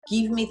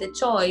give me the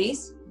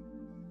choice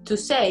to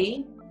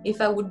say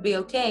if I would be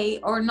okay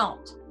or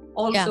not.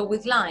 Also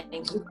with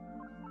lying.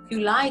 If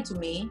you lie to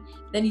me,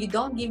 then you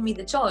don't give me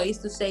the choice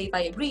to say if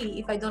I agree,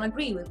 if I don't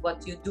agree with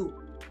what you do.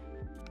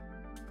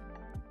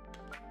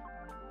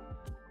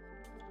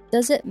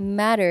 Does it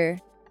matter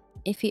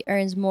if he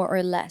earns more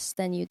or less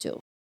than you do?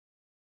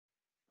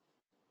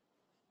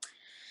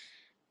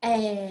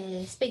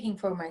 Speaking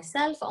for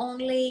myself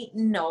only,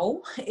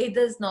 no, it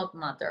does not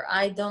matter.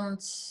 I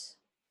don't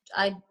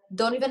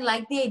even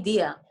like the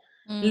idea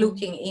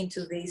looking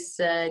into these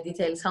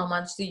details. How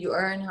much do you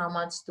earn? How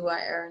much do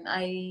I earn?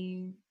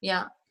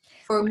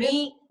 For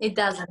me, it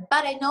doesn't.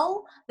 But I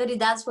know that it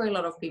does for a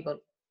lot of people.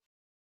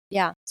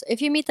 Yeah. So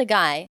if you meet a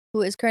guy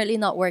who is currently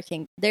not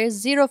working, there's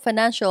zero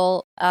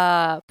financial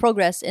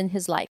progress in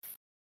his life.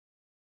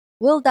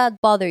 Will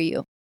that bother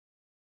you?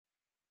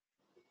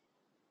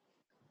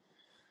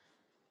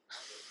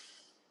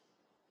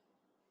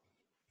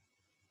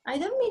 I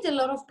don't meet a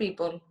lot of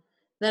people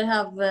that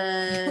have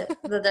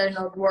that are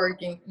not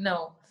working.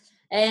 No,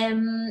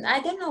 I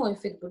don't know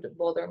if it would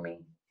bother me.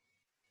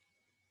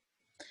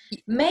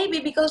 Maybe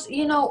because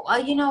you know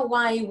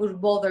why it would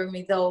bother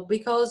me though,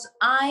 because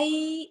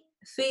I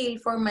feel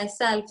for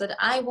myself that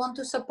I want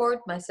to support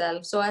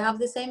myself, so I have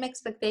the same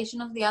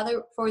expectation of the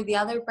other for the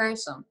other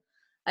person.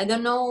 I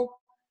don't know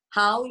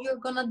how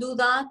you're gonna do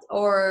that,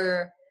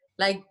 or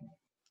like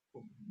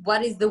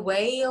what is the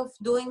way of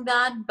doing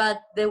that,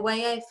 but the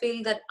way I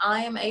feel that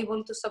I am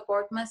able to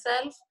support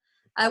myself,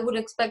 I would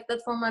expect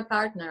that from my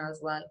partner as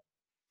well.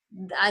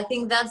 I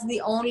think that's the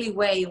only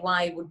way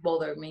why it would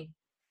bother me.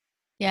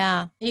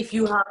 Yeah. If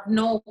you have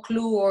no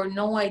clue or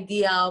no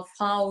idea of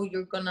how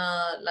you're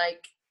gonna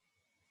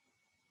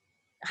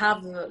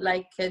have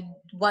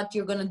what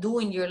you're gonna do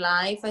in your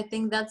life, I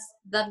think that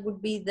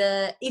would be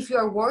the, if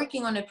you're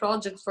working on a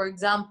project, for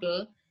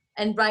example,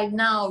 and right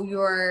now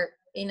you're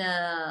in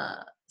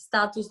a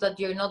status that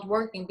you're not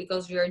working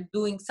because you're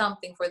doing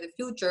something for the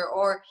future,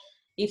 or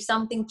if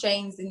something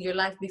changed in your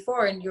life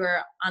before and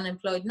you're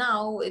unemployed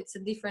now, it's a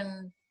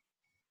different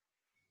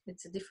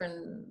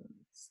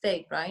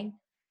state, right?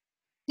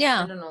 I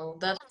Yeah. don't know,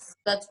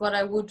 that's what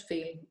I would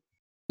feel.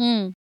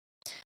 Hmm.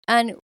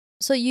 And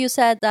so you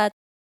said that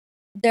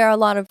there are a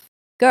lot of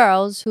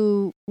girls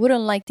who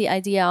wouldn't like the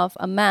idea of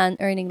a man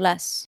earning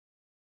less.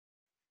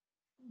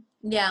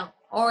 Yeah,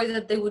 or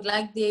that they would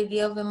like the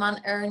idea of a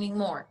man earning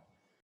more.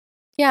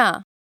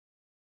 Yeah.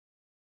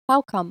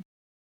 How come?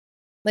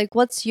 Like,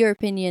 what's your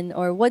opinion,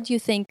 or what do you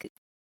think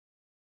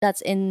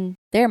that's in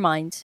their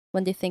mind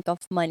when they think of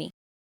money?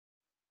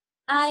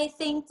 I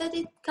think that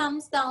it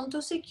comes down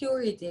to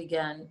security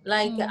again.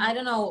 Like, I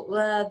don't know,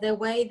 the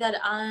way that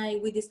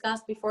we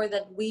discussed before,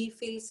 that we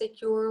feel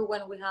secure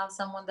when we have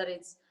someone that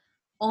is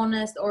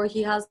honest, or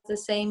he has the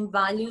same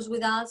values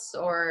with us,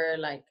 or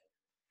like,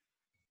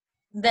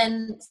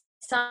 then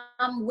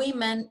some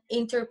women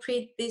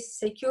interpret this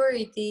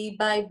security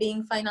by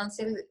being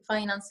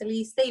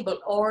financially stable,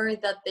 or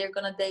that they're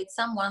gonna date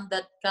someone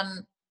that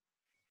can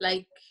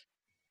like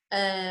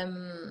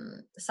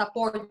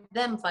support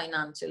them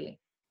financially.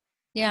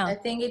 Yeah. I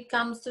think it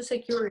comes to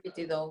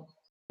security though.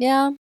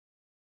 Yeah,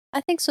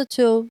 I think so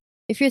too.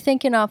 If you're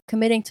thinking of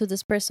committing to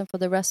this person for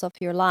the rest of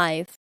your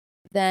life,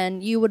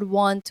 then you would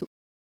want to,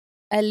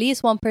 at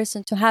least one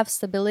person to have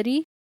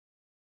stability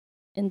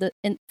in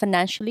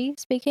financially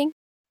speaking.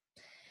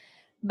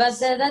 But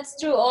that's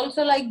true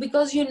also, like,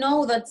 because you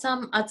know that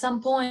at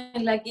some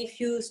point, like, if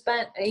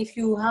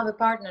you have a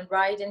partner,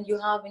 right, and you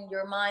have in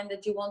your mind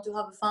that you want to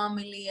have a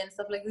family and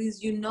stuff like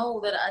this, you know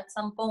that at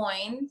some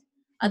point,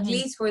 at Hmm.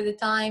 least for the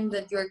time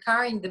that you're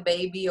carrying the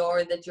baby,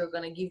 or that you're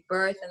going to give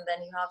birth, and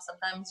then you have,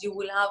 sometimes you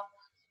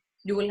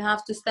will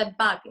have to step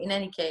back in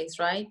any case,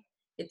 right?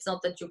 It's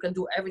not that you can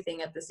do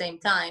everything at the same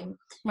time.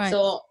 Right.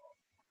 So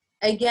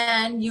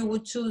again, you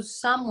would choose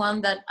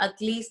someone that at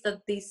least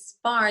at this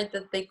part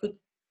that they could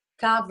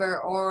cover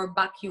or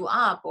back you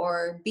up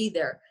or be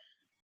there,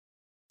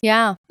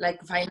 Yeah,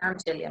 like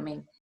financially, I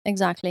mean.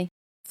 exactly.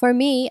 For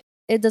me,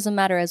 it doesn't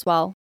matter as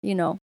well.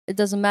 It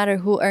doesn't matter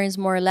who earns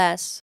more or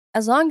less.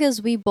 As long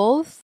as we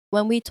both,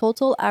 when we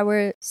total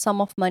our sum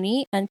of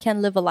money and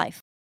can live a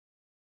life.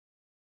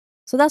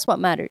 So that's what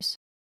matters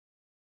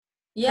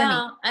for me.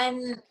 Yeah,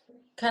 and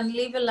can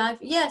live a life,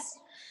 yes,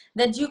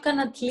 that you can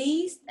at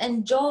least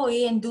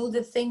enjoy and do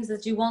the things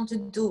that you want to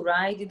do,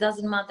 right? It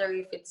doesn't matter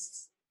if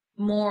it's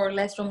more or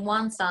less from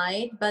one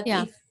side, but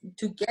Yeah. if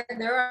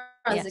together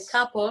as a Yes.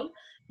 couple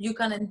you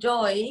can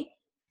enjoy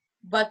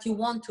what you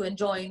want to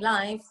enjoy in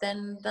life,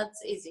 then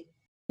that's easy.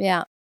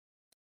 Yeah.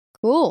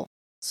 Cool.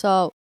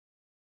 So,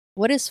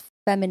 what is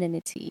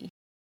femininity?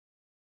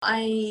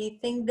 I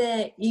think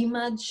the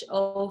image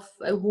of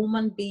a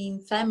woman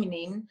being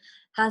feminine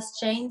has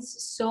changed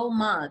so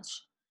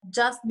much.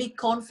 Just be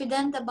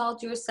confident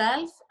about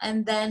yourself,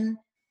 and then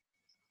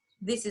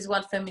this is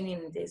what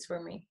femininity is for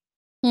me.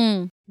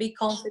 Hmm. Be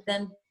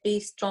confident, be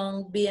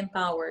strong, be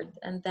empowered,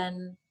 and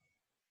then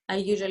I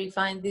usually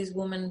find this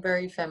woman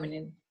very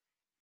feminine.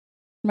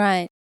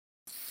 Right.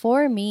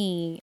 For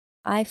me,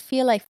 I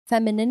feel like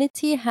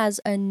femininity has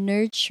a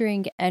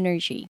nurturing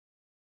energy.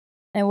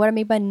 And what I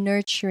mean by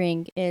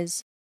nurturing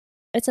is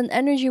it's an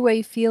energy where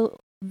you feel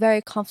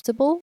very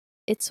comfortable,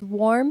 it's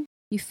warm,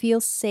 you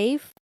feel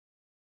safe.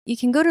 You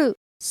can go to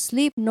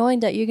sleep knowing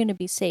that you're going to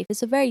be safe.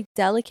 It's a very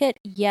delicate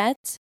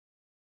yet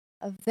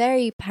a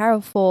very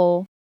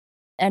powerful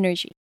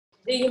energy.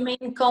 Do you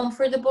mean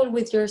comfortable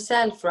with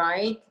yourself,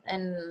 right?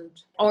 And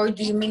or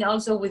do you mean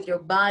also with your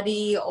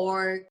body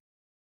or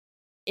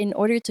In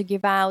order to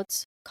give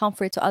out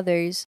comfort to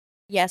others,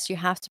 yes, you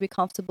have to be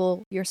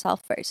comfortable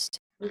yourself first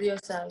with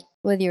yourself?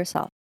 with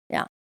yourself.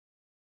 Yeah.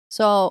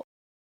 So,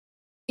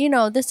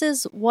 this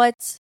is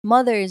what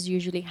mothers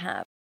usually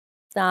have,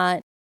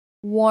 that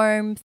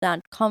warmth,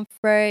 that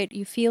comfort.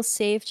 You feel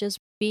safe just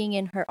being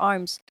in her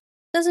arms.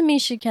 Doesn't mean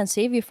she can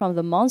save you from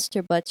the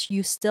monster, but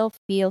you still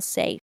feel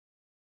safe,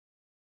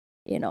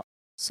 you know.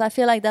 So I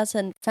feel like that's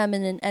a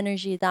feminine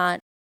energy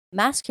that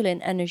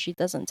masculine energy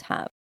doesn't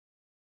have.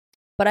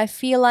 But I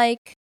feel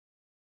like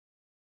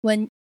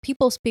when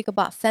people speak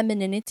about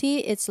femininity,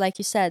 it's like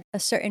you said, a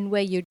certain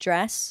way you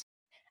dress,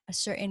 a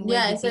certain way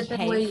Yeah, you a certain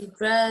way behave. you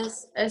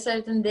dress, a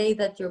certain day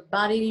that your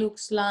body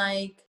looks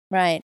like.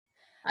 Right.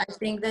 I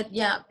think that,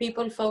 yeah,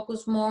 people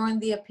focus more on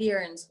the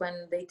appearance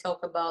when they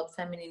talk about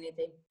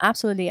femininity.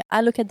 Absolutely.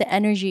 I look at the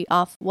energy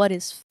of what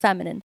is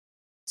feminine.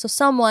 So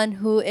someone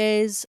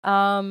who's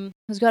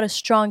got a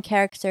strong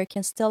character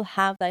can still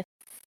have that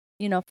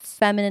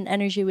feminine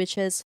energy, which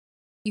is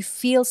you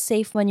feel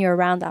safe when you're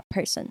around that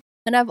person.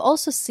 And I've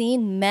also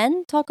seen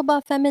men talk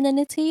about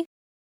femininity,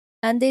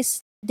 and they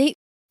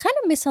kind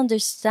of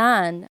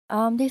misunderstand.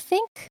 They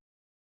think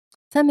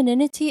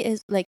femininity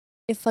is like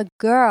if a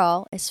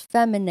girl is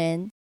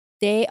feminine,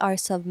 they are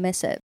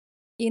submissive.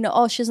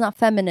 Oh, she's not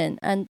feminine.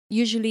 And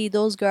usually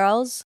those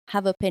girls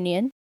have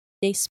opinion.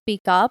 They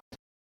speak up.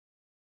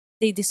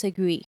 They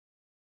disagree.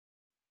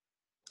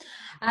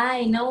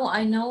 I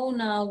know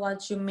now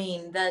what you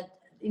mean. That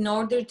in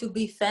order to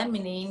be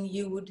feminine,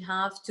 you would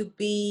have to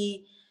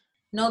be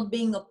not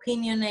being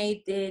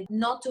opinionated,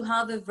 not to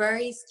have a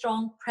very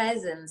strong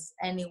presence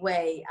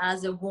anyway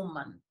as a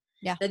woman.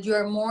 Yeah. That you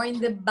are more in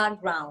the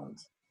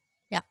background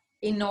Yeah.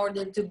 in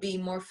order to be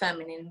more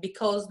feminine,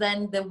 because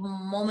then the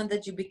moment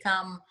that you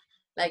become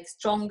like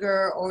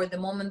stronger, or the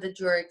moment that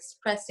you're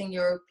expressing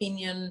your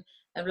opinion,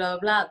 blah blah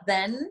blah,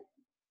 then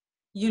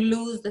you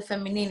lose the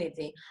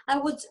femininity.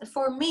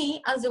 For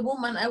me as a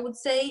woman, I would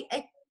say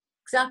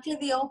exactly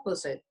the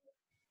opposite.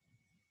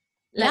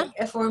 Yeah.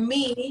 Like for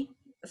me,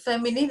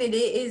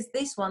 femininity is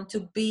this one: to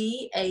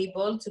be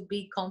able to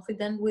be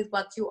confident with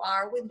what you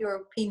are, with your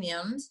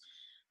opinions,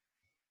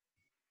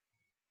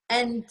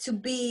 and to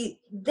be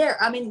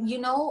there. I mean,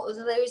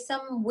 there is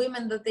some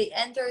women that they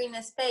enter in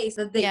a space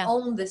that they Yeah.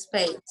 own the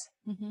space,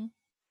 Mm-hmm.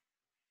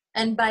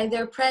 and by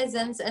their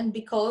presence, and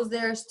because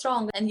they're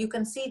strong, and you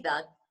can see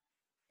that.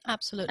 A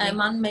Absolutely.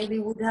 man maybe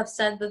would have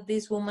said that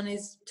this woman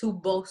is too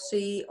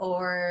bossy,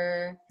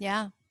 or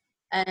Yeah.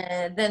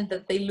 then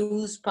that they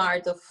lose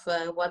part of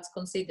what's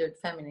considered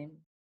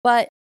feminine.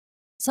 But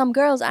some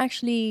girls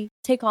actually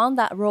take on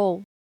that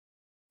role,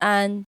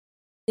 and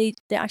they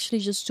actually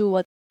just do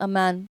what a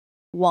man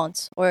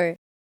wants, or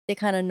they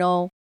kind of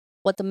know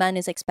what the man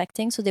is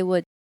expecting, so they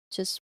would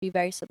just be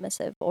very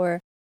submissive or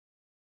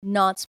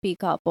not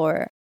speak up,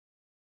 or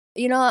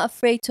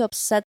afraid to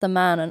upset the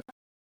man and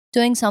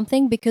doing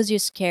something because you're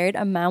scared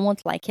a man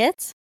won't like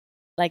it,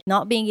 like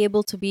not being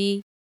able to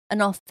be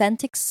an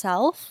authentic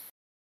self.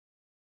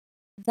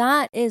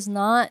 That is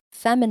not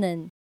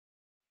feminine.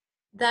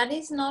 That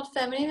is not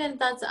feminine, and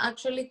that's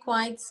actually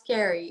quite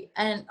scary.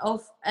 And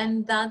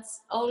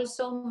that's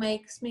also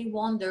makes me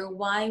wonder,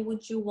 why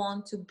would you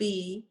want to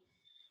be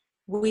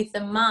with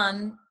a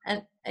man?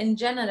 And in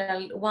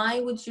general, why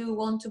would you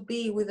want to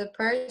be with a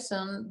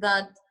person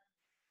that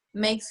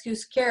makes you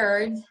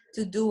scared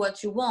to do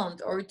what you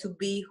want, or to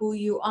be who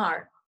you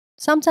are?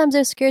 Sometimes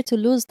they're scared to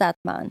lose that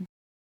man.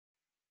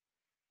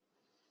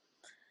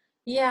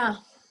 Yeah.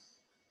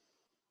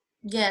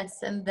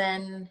 Yes, and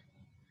then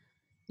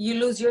you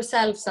lose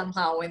yourself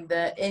somehow in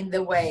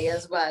the way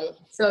as well.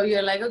 So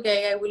you're like,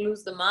 okay, I will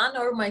lose the man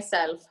or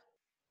myself.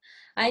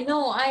 I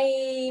know.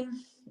 I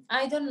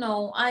don't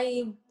know.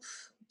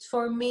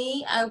 For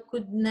me, I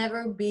could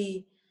never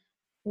be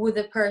with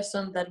a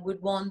person that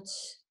would want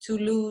to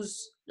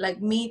lose,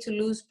 like me, to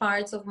lose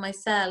parts of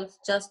myself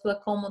just to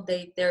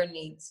accommodate their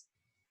needs.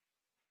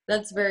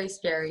 That's very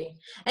scary.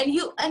 And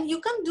you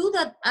can do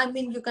that. I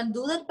mean, you can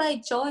do that by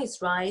choice,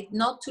 right?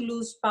 Not to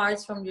lose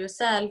parts from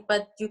yourself,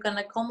 but you can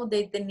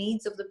accommodate the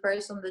needs of the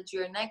person that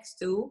you're next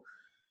to,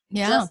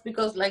 Yeah. just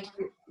because like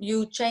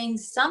you change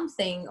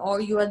something or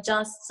you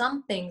adjust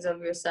some things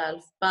of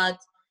yourself. But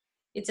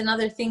it's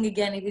another thing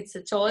again if it's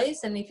a choice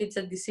and if it's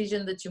a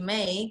decision that you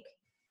make.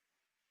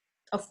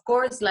 Of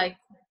course, like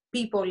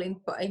people in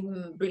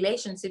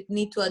relationship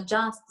need to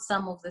adjust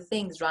some of the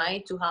things,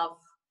 right, to have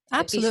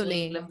a peaceful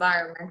Absolutely.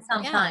 environment. Yeah.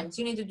 Sometimes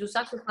you need to do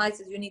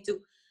sacrifices, you need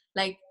to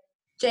like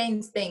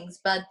change things,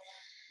 but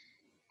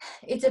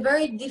it's a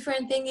very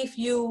different thing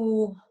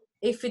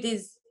if it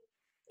is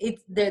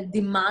the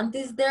demand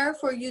is there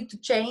for you to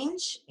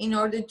change in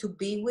order to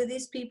be with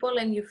these people,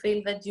 and you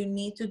feel that you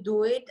need to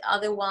do it,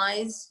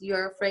 otherwise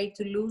you're afraid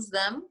to lose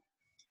them.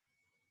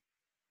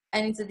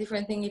 And it's a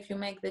different thing if you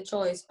make the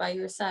choice by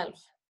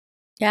yourself.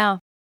 Yeah.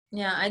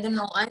 Yeah, I don't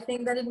know. I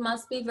think that it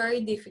must be very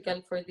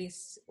difficult for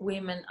these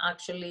women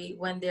actually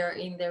when they're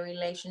in their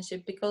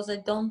relationship, because I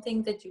don't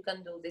think that you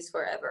can do this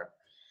forever.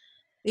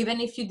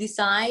 Even if you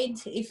decide,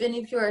 even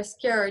if you are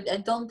scared, I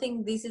don't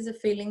think this is a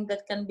feeling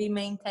that can be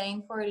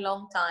maintained for a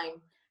long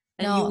time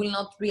and you No. will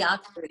not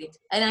react to it.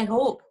 And I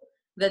hope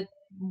that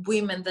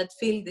women that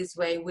feel this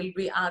way will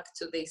react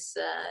to this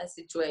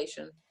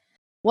situation.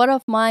 One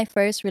of my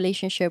first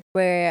relationship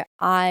where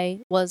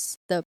I was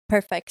the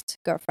perfect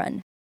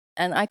girlfriend,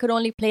 and I could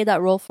only play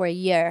that role for a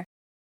year.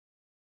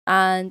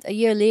 And a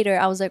year later,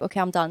 I was like,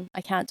 okay, I'm done.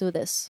 I can't do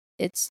this.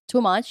 It's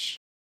too much.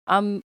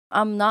 I'm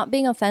not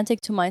being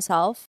authentic to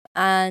myself,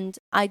 and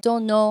I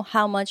don't know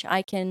how much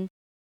I can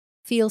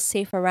feel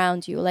safe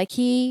around you. Like,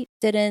 he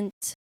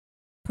didn't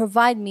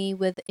provide me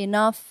with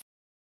enough,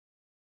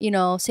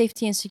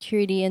 safety and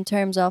security in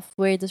terms of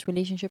where this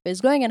relationship is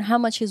going and how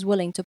much he's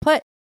willing to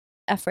put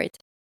effort.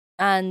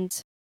 And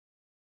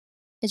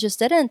it just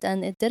didn't,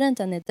 and it didn't,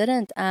 and it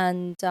didn't.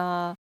 And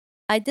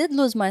I did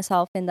lose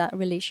myself in that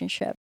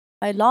relationship.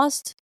 I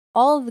lost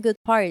all the good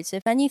parts.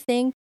 If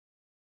anything,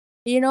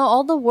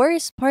 all the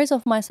worst parts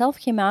of myself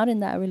came out in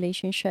that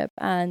relationship.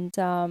 And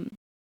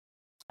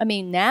I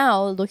mean,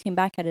 now looking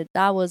back at it,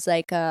 that was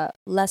like a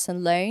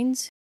lesson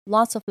learned,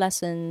 lots of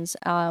lessons.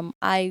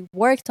 I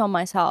worked on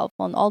myself,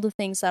 on all the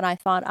things that I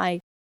thought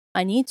I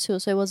need to.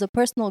 So it was a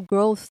personal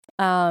growth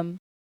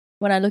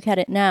when I look at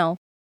it now.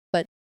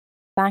 But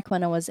back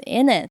when I was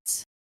in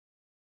it,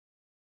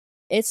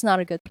 it's not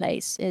a good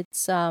place.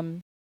 It's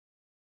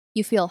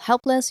you feel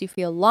helpless, you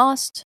feel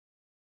lost,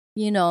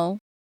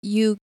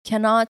 you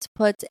cannot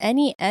put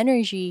any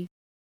energy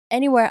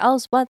anywhere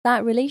else but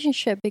that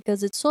relationship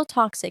because it's so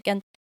toxic.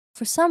 And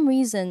for some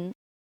reason,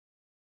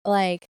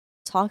 like,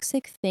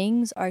 toxic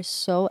things are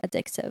so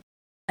addictive,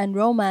 and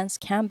romance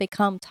can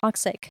become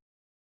toxic.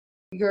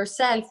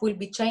 Yourself will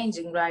be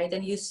changing, right?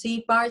 And you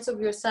see parts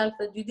of yourself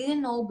that you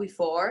didn't know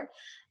before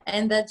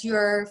and that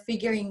you're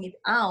figuring it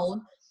out.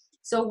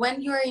 So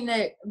when you're in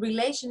a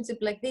relationship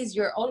like this,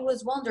 you're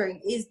always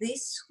wondering, is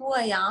this who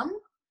I am?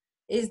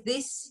 Is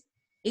this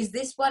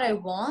what I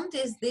want?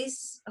 Is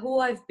this who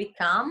I've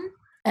become?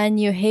 And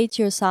you hate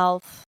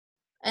yourself.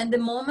 And the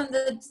moment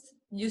that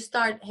you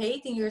start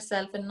hating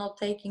yourself and not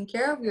taking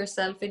care of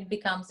yourself, it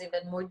becomes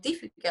even more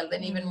difficult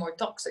and even more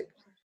toxic.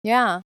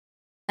 Yeah.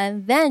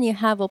 And then you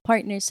have a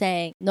partner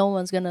saying, no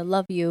one's gonna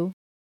love you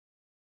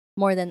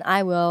more than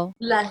I will.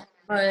 Like,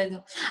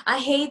 I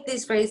hate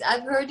this phrase.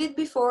 I've heard it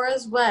before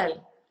as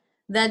well.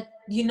 That,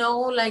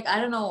 like, I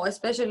don't know,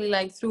 especially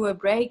like through a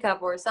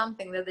breakup or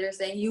something, that they're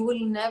saying you will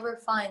never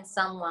find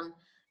someone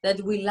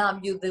that will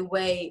love you the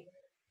way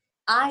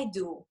I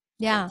do.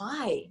 Yeah.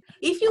 Why?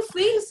 If you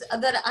feel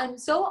that I'm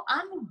so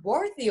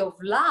unworthy of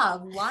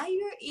love, why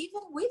you're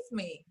even with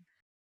me?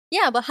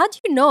 Yeah, but how do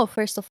you know,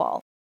 first of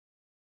all?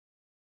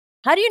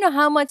 How do you know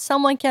how much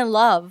someone can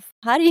love?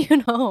 How do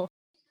you know?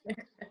 Is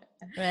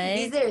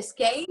Right? there a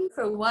scale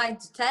from 1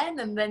 to 10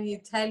 and then you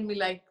tell me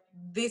like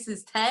this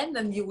is 10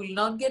 and you will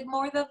not get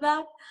more than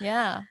that?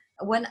 Yeah.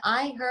 When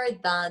I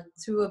heard that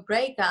through a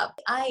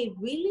breakup, I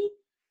really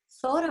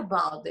thought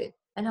about it.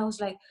 And I was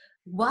like,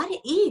 what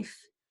if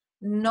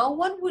no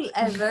one will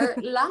ever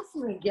love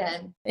me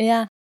again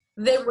Yeah.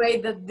 the way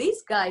that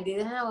this guy did?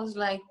 And I was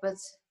like, but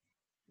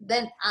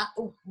then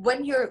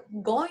when you're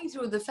going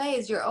through the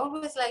phase, you're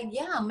always like,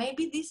 yeah,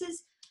 maybe this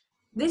is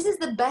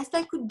the best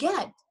I could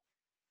get.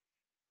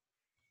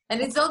 And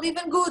it's not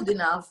even good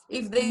enough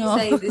if they No.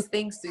 say these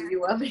things to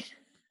you. I mean,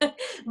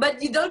 but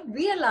you don't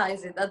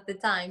realize it at the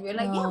time. You're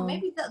like, yeah, No.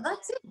 maybe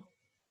that's it.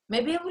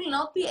 Maybe I will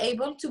not be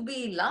able to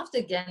be loved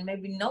again.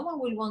 Maybe no one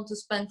will want to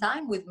spend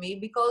time with me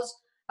because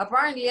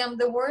apparently I'm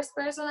the worst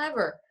person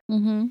ever.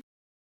 Mm-hmm.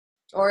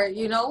 Or,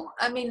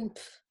 I mean,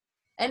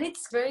 and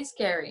it's very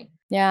scary.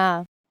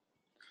 Yeah.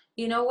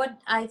 You know what?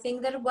 I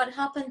think that what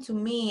happened to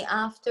me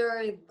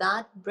after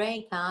that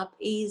breakup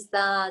is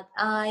that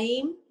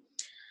I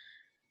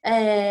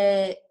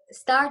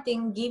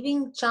starting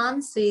giving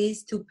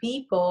chances to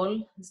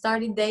people,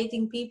 started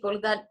dating people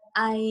that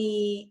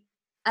I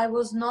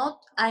was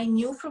not, I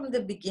knew from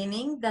the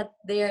beginning that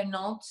they are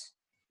not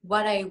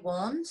what I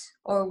want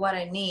or what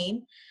I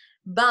need.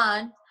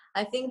 But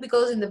I think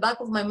because in the back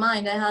of my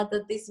mind I had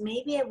that this,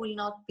 maybe I will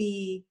not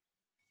be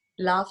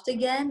loved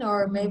again,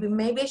 or Mhm.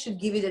 maybe I should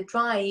give it a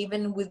try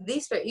even with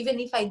this, even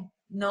if I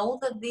know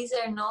that these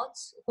are not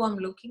who I'm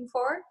looking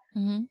for.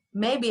 Mhm.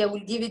 Maybe I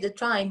will give it a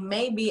try.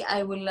 Maybe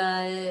I will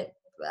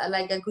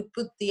like I could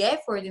put the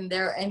effort in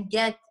there and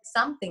get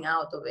something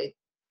out of it.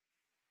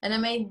 And I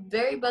made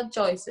very bad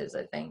choices,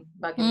 I think,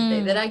 back in the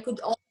day that Mm. I could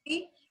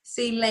only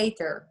see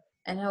later.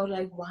 And I was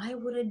like, why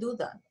would I do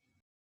that?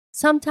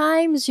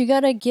 Sometimes you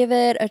gotta give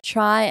it a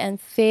try and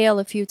fail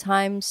a few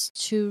times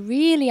to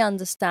really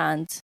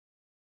understand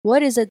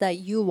what is it that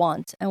you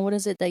want and what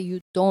is it that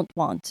you don't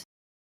want.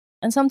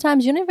 And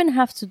sometimes you don't even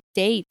have to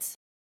date.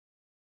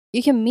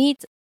 You can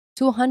meet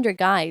 200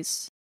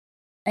 guys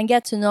and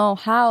get to know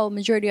how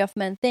majority of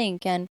men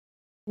think and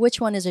which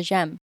one is a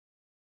gem.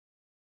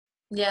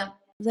 Yeah.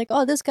 It's like,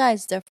 oh, this guy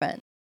is different.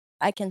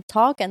 I can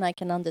talk and I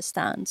can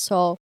understand.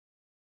 So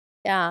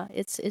yeah,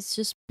 it's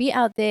just be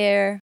out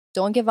there.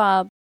 Don't give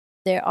up.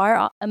 There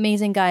are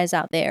amazing guys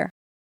out there.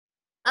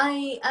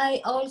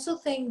 I also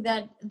think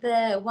that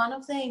the one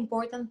of the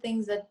important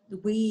things that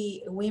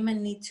we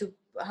women need to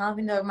have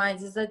in our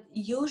minds is that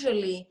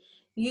usually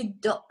you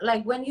don't,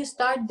 like, when you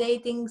start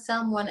dating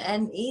someone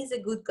and he's a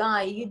good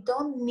guy, you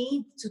don't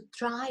need to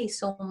try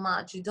so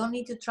much. You don't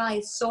need to try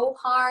so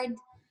hard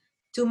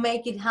to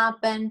make it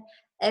happen.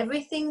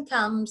 Everything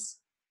comes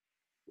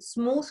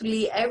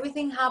smoothly,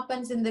 everything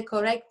happens in the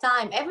correct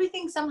time,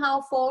 everything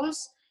somehow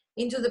falls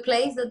into the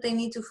place that they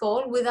need to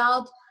fall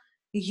without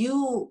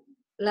you,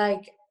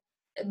 like,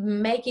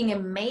 making a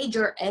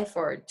major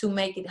effort to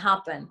make it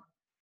happen.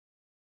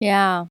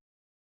 Yeah.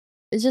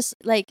 It's just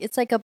like it's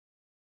like a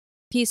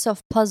piece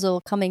of puzzle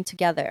coming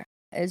together.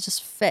 It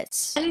just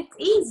fits. And it's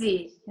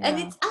easy, and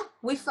Yeah. it's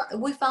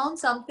we found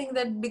something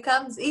that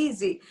becomes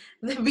easy.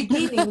 The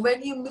beginning,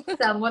 when you meet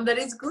someone that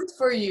is good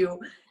for you,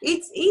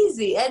 it's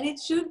easy, and it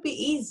should be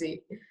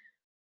easy.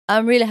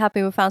 I'm really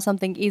happy we found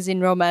something easy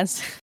in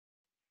romance.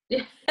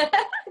 Yeah,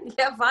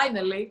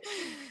 finally.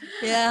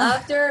 Yeah.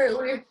 After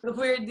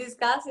we're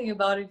discussing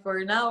about it for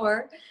an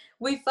hour,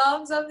 we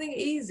found something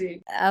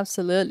easy.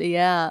 Absolutely,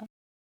 yeah.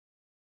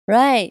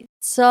 Right.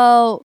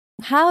 So,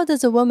 how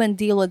does a woman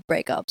deal with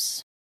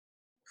breakups?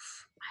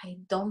 I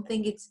don't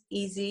think it's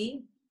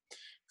easy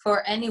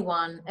for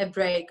anyone, a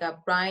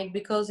breakup, right?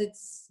 Because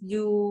it's,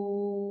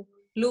 you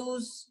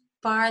lose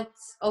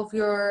parts of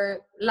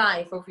your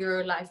life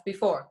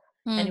before,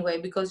 Hmm.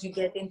 anyway, because you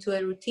get into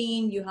a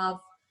routine, you have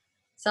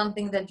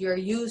something that you're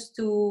used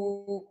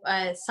to,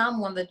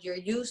 someone that you're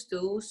used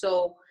to.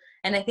 So,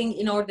 and I think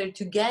in order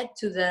to get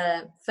to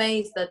the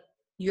phase that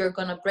you're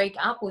gonna break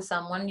up with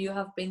someone, you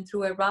have been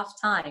through a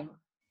rough time.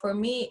 For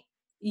me,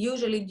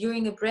 usually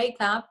during a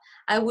breakup,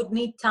 I would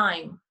need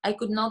time. I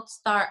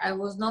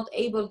was not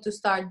able to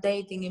start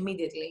dating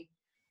immediately.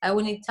 I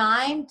would need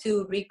time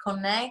to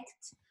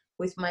reconnect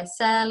with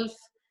myself,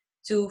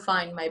 to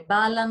find my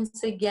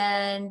balance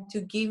again,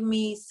 to give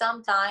me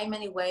some time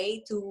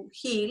anyway to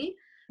heal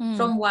Hmm.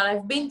 from what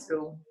I've been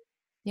through.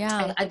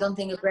 Yeah. I don't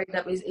think a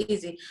breakup is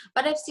easy.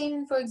 But I've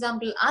seen, for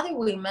example, other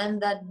women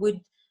that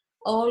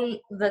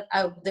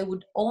they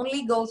would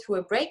only go through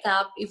a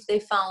breakup if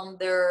they found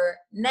their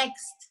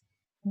next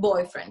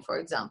boyfriend, for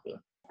example.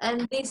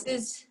 And this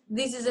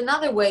is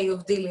another way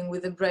of dealing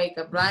with a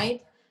breakup,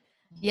 right?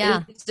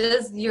 Yeah. It's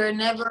just you're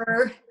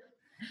never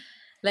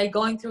like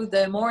going through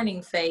the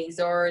mourning phase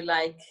or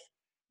like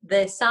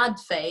the sad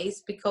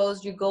phase,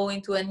 because you go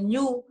into a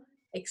new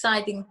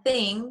exciting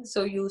thing,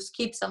 so you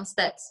skip some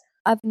steps.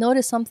 I've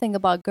noticed something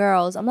about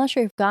girls. I'm not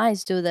sure if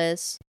guys do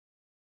this.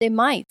 They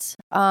might.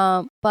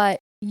 But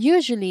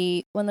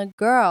usually when a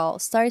girl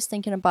starts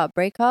thinking about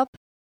breakup,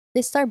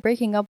 they start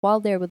breaking up while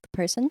they're with the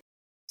person.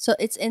 So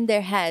it's in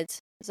their head.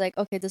 It's like,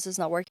 okay, this is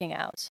not working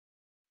out.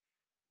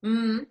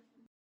 Mm.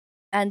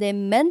 And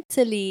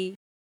they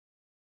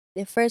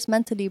first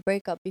mentally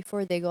break up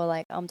before they go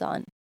like, I'm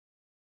done.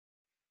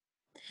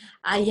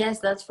 Yes,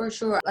 that's for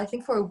sure. I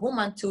think for a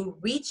woman to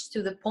reach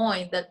to the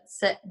point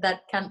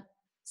that can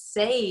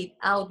say it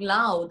out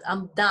loud,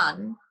 I'm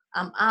done,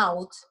 I'm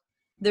out,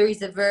 there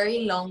is a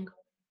very long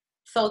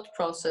thought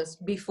process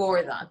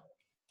before that.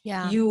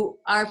 Yeah. You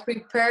are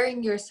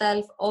preparing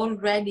yourself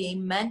already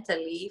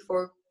mentally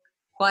for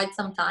quite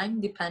some time,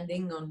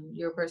 depending on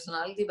your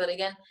personality. But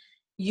again,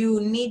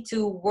 you need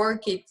to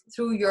work it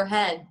through your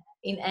head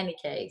in any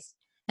case.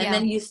 And Yeah.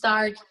 then you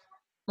start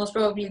most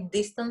probably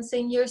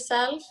distancing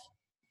yourself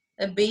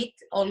a bit,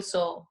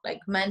 also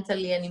like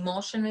mentally and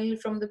emotionally,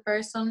 from the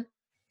person,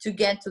 to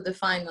get to the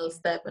final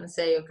step and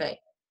say, okay,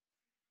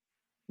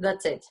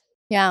 that's it.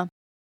 Yeah.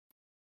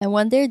 And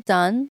when they're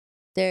done,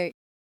 they're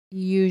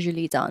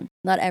usually done.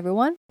 Not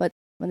everyone, but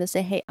when they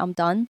say, hey, I'm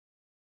done,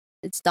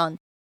 it's done.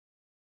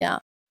 Yeah.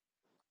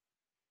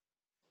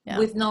 Yeah.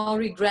 With no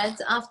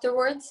regrets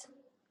afterwards.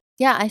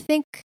 Yeah, I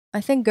think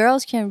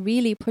girls can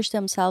really push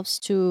themselves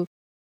to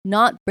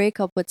not break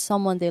up with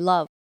someone they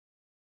love.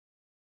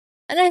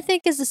 And I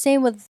think it's the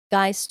same with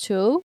guys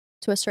too,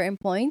 to a certain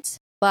point.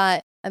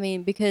 But I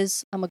mean,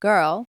 because I'm a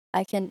girl,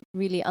 I can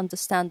really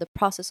understand the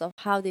process of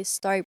how they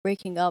start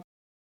breaking up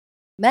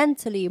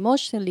mentally,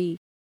 emotionally,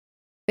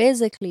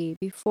 physically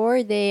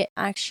before they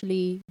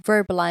actually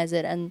verbalize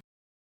it and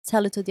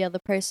tell it to the other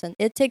person.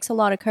 It takes a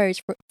lot of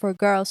courage for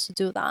girls to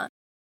do that.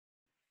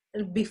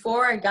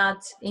 Before I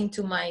got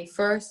into my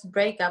first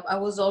breakup, I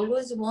was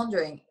always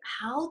wondering,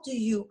 how do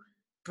you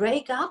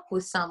break up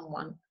with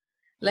someone?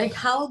 Like,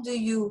 how do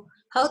you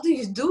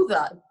do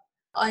that?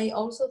 I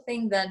also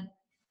think that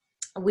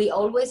we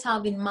always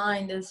have in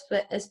mind,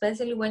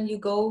 especially when you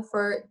go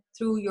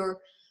through your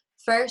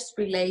first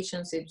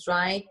relationships,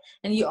 right?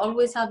 And you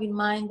always have in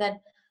mind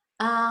that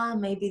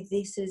maybe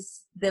this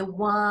is the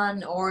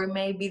one, or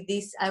maybe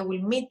this, I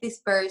will meet this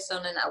person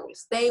and I will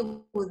stay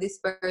with this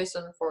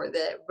person for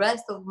the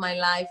rest of my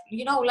life.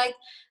 You know, like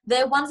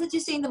the ones that you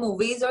see in the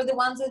movies, or the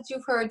ones that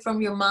you've heard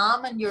from your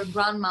mom and your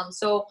grandmom.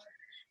 So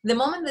the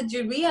moment that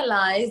you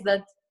realize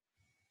that,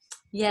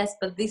 yes,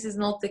 but this is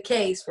not the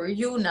case for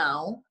you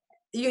now,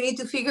 you need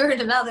to figure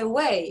it another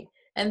way.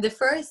 And the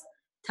first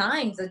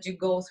times that you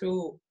go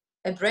through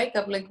a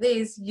breakup like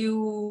this,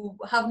 you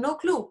have no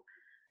clue.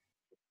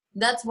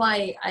 That's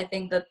why I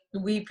think that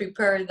we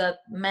prepare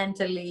that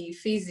mentally,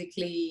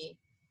 physically,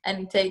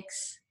 and it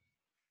takes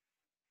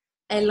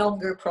a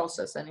longer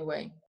process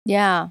anyway.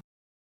 Yeah,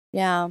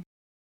 yeah.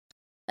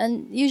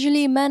 And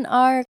usually men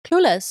are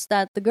clueless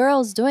that the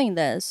girl's doing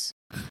this.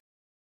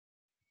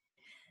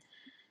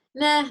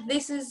 Nah,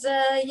 this is,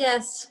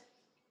 yes,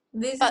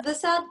 this is But the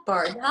sad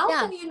part. How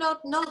yeah, can you not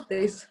know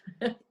this?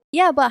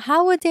 yeah, but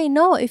how would they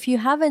know if you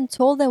haven't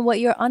told them what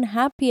you're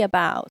unhappy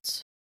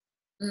about?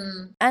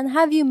 Mm. And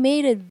have you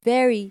made it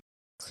very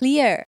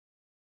clear?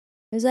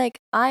 It's like,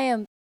 I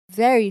am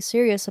very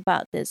serious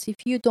about this. If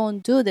you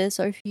don't do this,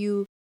 or if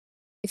you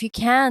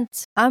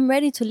can't, I'm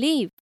ready to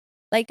leave.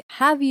 Like,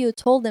 have you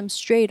told them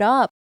straight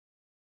up?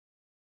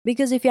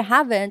 Because if you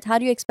haven't, how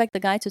do you expect the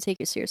guy to take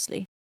you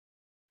seriously?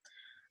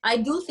 I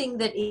do think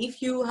that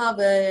if you have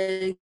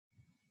a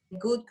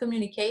good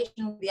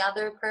communication with the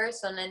other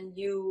person and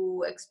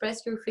you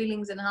express your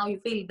feelings and how you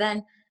feel,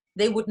 then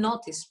they would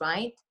notice,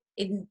 right?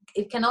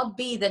 It cannot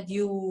be that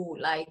you,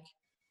 like,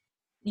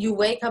 you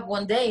wake up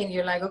one day and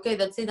you're like, okay,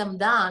 that's it, I'm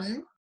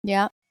done.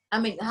 Yeah. I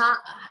mean,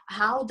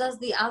 how does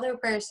the other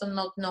person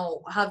not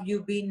know? Have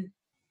you been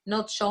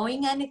not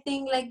showing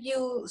anything like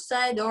you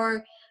said,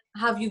 or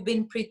have you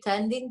been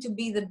pretending to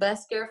be the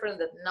best girlfriend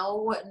that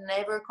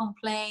never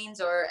complains,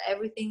 or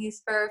everything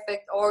is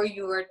perfect, or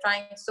you are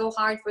trying so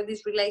hard for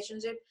this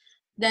relationship?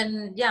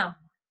 Then yeah,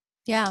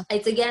 Yeah.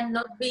 it's again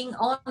not being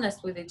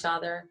honest with each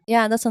other.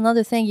 Yeah, that's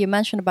another thing you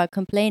mentioned about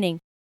complaining.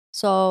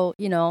 So,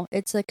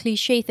 it's a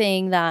cliche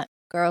thing that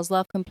girls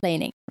love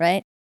complaining,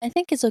 right? I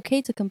think it's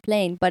okay to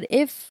complain, but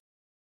if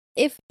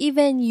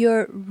even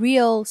your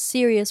real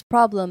serious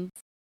problem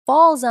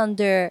falls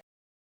under,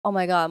 oh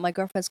my god, my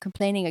girlfriend's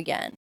complaining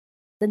again,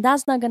 then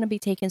that's not going to be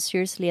taken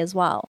seriously as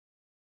well.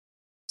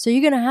 So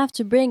you're going to have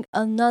to bring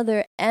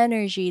another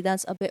energy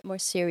that's a bit more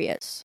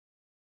serious.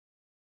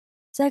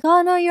 It's like,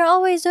 oh no, you're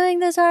always doing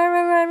this.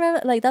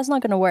 Like, that's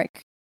not going to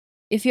work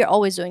if you're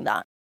always doing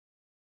that.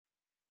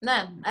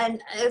 No,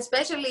 and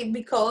especially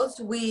because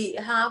we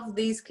have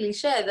this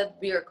cliche that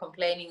we are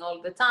complaining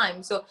all the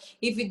time. So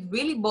if it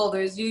really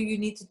bothers you, you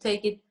need to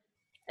take it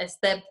a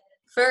step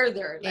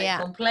further, like Yeah.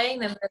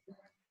 complain, and then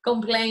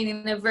complain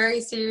in a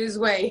very serious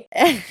way.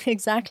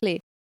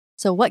 Exactly.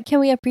 So, what can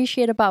we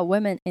appreciate about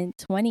women in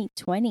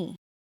 2020?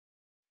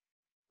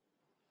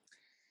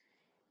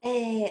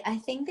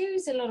 I think there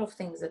is a lot of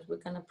things that we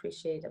can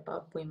appreciate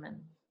about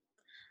women.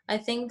 I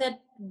think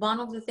that one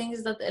of the things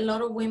is that a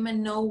lot of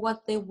women know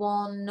what they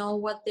want, know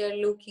what they're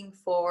looking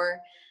for.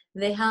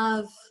 They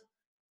have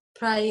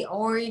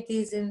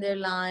priorities in their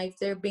life.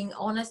 They're being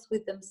honest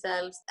with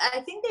themselves. I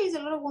think there is a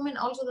lot of women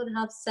also that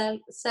have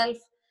self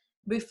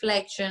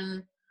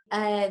reflection,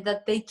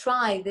 that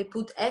they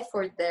put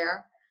effort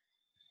there.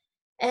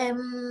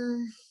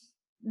 Um,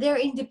 their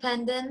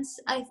independence.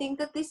 I think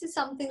that this is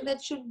something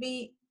that should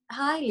be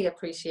highly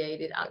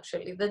appreciated.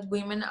 Actually, that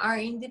women are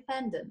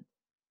independent.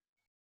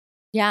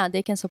 Yeah,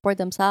 they can support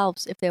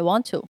themselves if they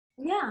want to.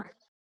 Yeah.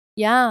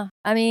 Yeah,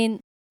 I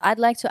mean, I'd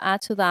like to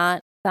add to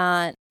that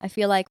I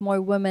feel like more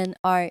women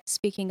are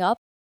speaking up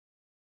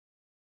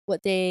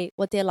what they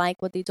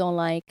like, what they don't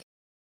like.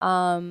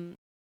 Um,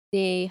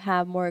 they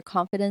have more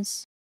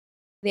confidence.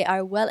 They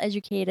are well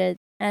educated,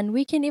 and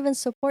we can even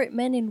support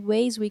men in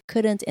ways we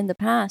couldn't in the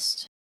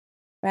past,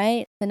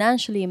 right?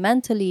 Financially,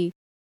 mentally.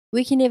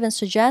 We can even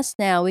suggest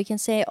now. We can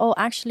say, oh,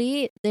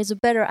 actually, there's a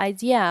better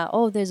idea.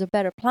 Oh, there's a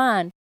better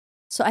plan.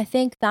 So I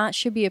think that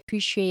should be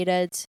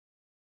appreciated.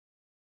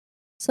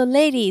 So,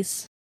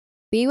 ladies,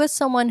 be with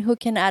someone who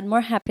can add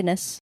more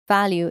happiness,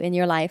 value in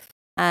your life.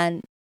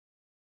 And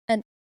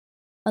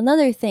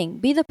another thing,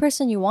 be the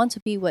person you want to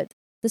be with.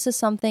 This is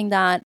something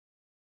that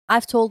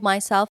I've told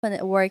myself and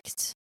it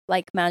worked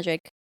like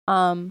magic.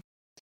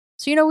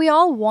 So, we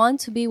all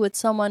want to be with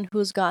someone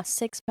who's got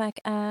six pack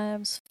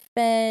abs,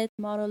 fit,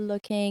 model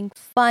looking,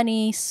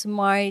 funny,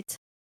 smart,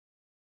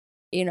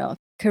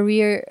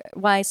 career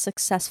wise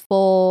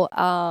successful.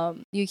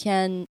 You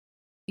can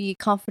be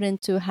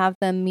confident to have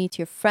them meet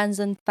your friends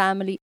and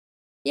family.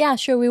 Yeah,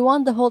 sure, we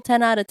want the whole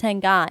 10 out of 10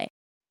 guy.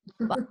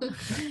 But,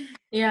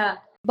 Yeah.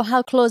 but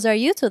how close are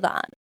you to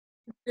that?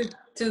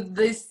 To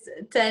this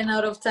 10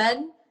 out of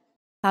 10.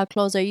 How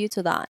close are you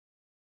to that?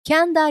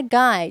 Can that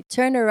guy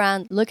turn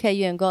around, look at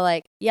you, and go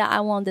like, yeah,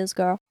 I want this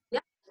girl?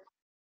 Yeah.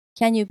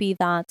 Can you be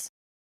that?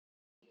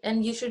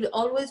 And you should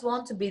always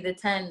want to be the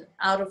 10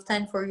 out of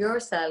 10 for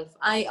yourself.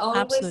 I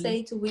always Absolutely.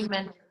 say to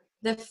women,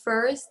 the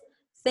first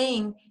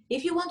thing,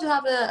 if you want to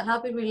have a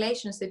happy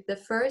relationship, the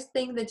first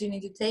thing that you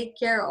need to take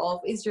care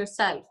of is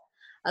yourself.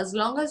 As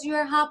long as you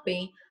are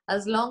happy,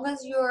 as long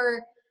as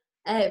you're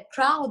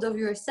proud of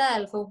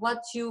yourself, of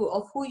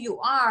who you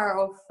are,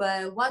 of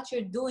what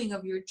you're doing,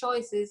 of your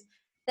choices,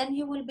 then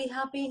you will be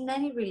happy in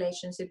any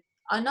relationship,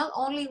 and not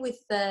only with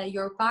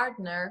your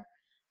partner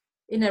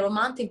in a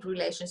romantic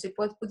relationship,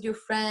 but with your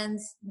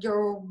friends,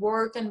 your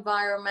work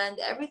environment.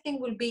 Everything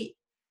will be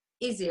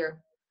easier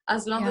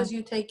as long Yeah, as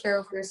you take care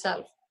of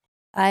yourself.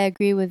 I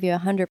agree with you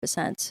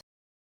 100%.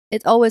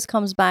 It always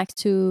comes back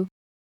to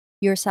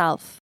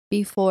yourself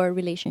before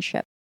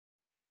relationship.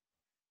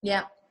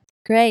 Yeah.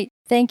 Great.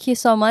 Thank you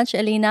so much,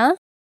 Elena.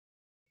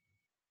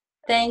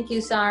 Thank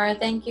you, Sarah.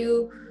 Thank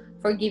you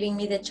for giving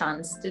me the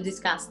chance to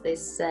discuss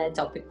this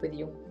topic with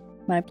you.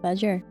 My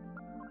pleasure.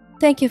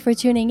 Thank you for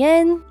tuning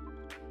in.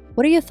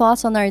 What are your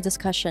thoughts on our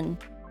discussion?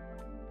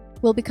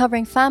 We'll be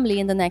covering family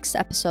in the next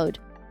episode.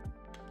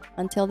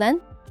 Until then,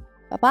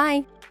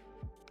 bye-bye.